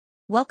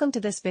Welcome to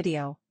this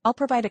video. I'll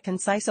provide a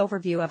concise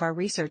overview of our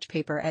research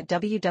paper at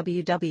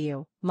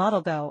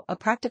ModelGo, a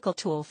practical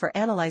tool for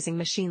analyzing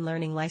machine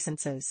learning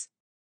licenses.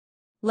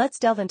 Let's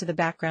delve into the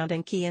background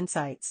and key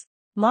insights.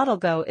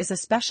 ModelGo is a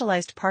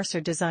specialized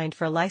parser designed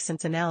for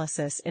license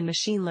analysis in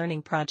machine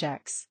learning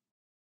projects.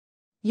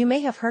 You may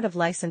have heard of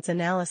license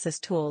analysis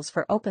tools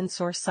for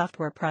open-source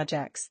software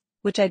projects,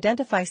 which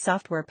identify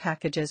software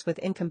packages with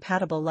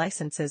incompatible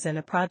licenses in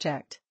a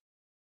project.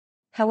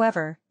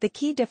 However, the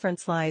key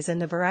difference lies in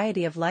the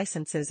variety of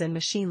licenses in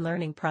machine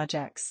learning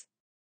projects.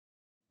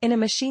 In a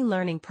machine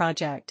learning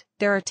project,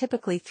 there are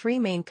typically three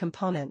main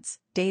components: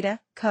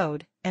 data,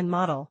 code, and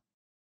model.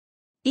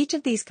 Each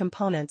of these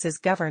components is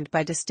governed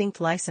by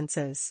distinct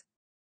licenses.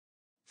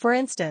 For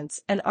instance,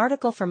 an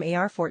article from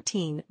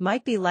AR14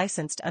 might be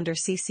licensed under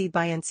CC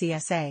by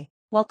NCSA,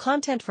 while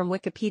content from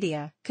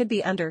Wikipedia could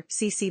be under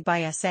CC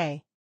by SA.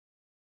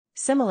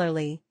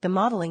 Similarly, the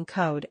modeling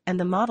code and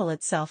the model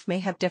itself may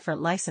have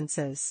different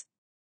licenses.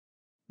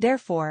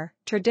 Therefore,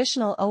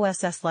 traditional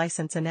OSS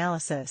license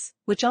analysis,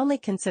 which only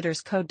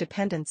considers code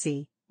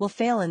dependency, will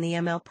fail in the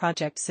ML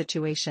project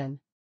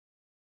situation.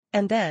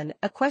 And then,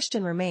 a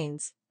question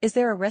remains: is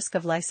there a risk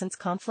of license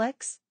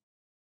conflicts?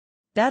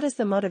 That is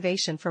the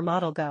motivation for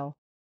ModelGo.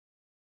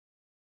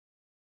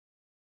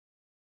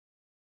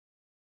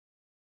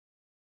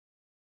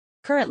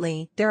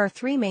 Currently, there are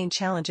three main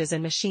challenges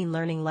in machine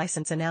learning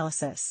license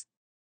analysis.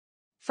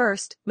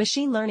 First,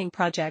 machine learning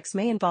projects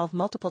may involve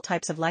multiple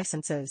types of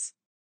licenses.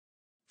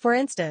 For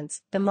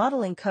instance, the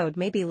modeling code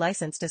may be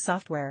licensed to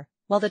software,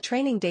 while the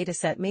training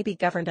dataset may be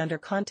governed under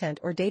content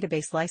or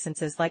database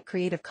licenses like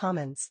Creative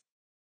Commons.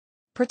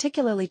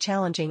 Particularly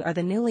challenging are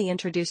the newly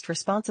introduced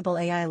responsible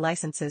AI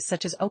licenses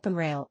such as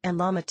OpenRail and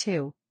Llama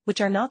 2,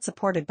 which are not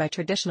supported by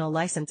traditional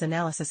license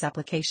analysis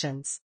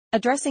applications.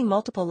 Addressing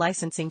multiple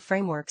licensing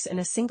frameworks in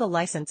a single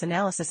license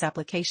analysis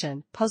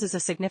application poses a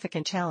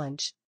significant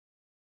challenge.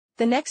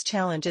 The next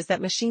challenge is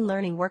that machine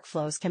learning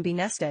workflows can be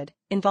nested,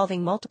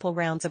 involving multiple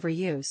rounds of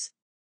reuse.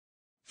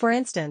 For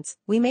instance,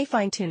 we may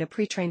fine-tune a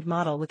pre-trained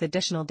model with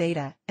additional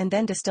data and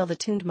then distill the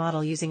tuned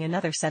model using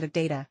another set of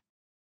data.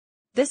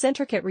 This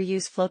intricate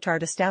reuse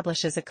flowchart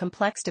establishes a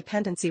complex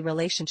dependency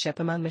relationship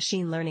among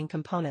machine learning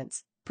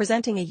components,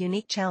 presenting a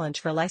unique challenge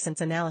for license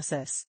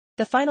analysis.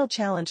 The final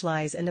challenge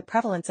lies in the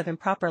prevalence of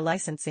improper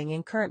licensing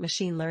in current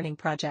machine learning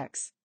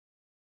projects.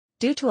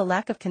 Due to a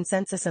lack of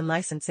consensus in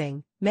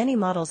licensing, many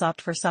models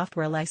opt for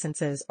software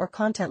licenses or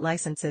content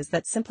licenses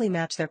that simply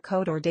match their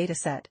code or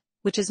dataset,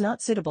 which is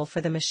not suitable for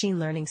the machine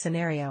learning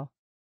scenario.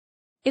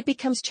 It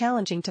becomes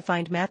challenging to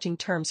find matching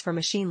terms for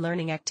machine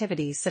learning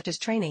activities such as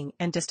training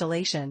and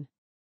distillation.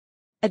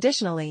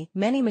 Additionally,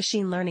 many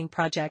machine learning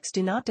projects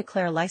do not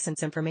declare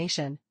license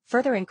information,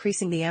 further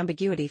increasing the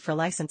ambiguity for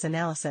license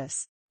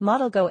analysis.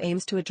 ModelGo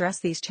aims to address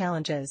these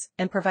challenges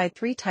and provide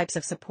three types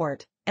of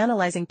support: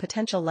 analyzing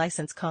potential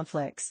license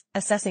conflicts,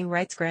 assessing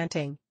rights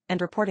granting, and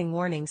reporting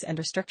warnings and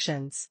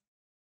restrictions.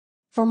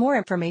 For more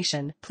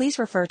information, please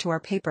refer to our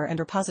paper and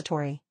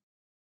repository.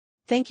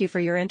 Thank you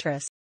for your interest.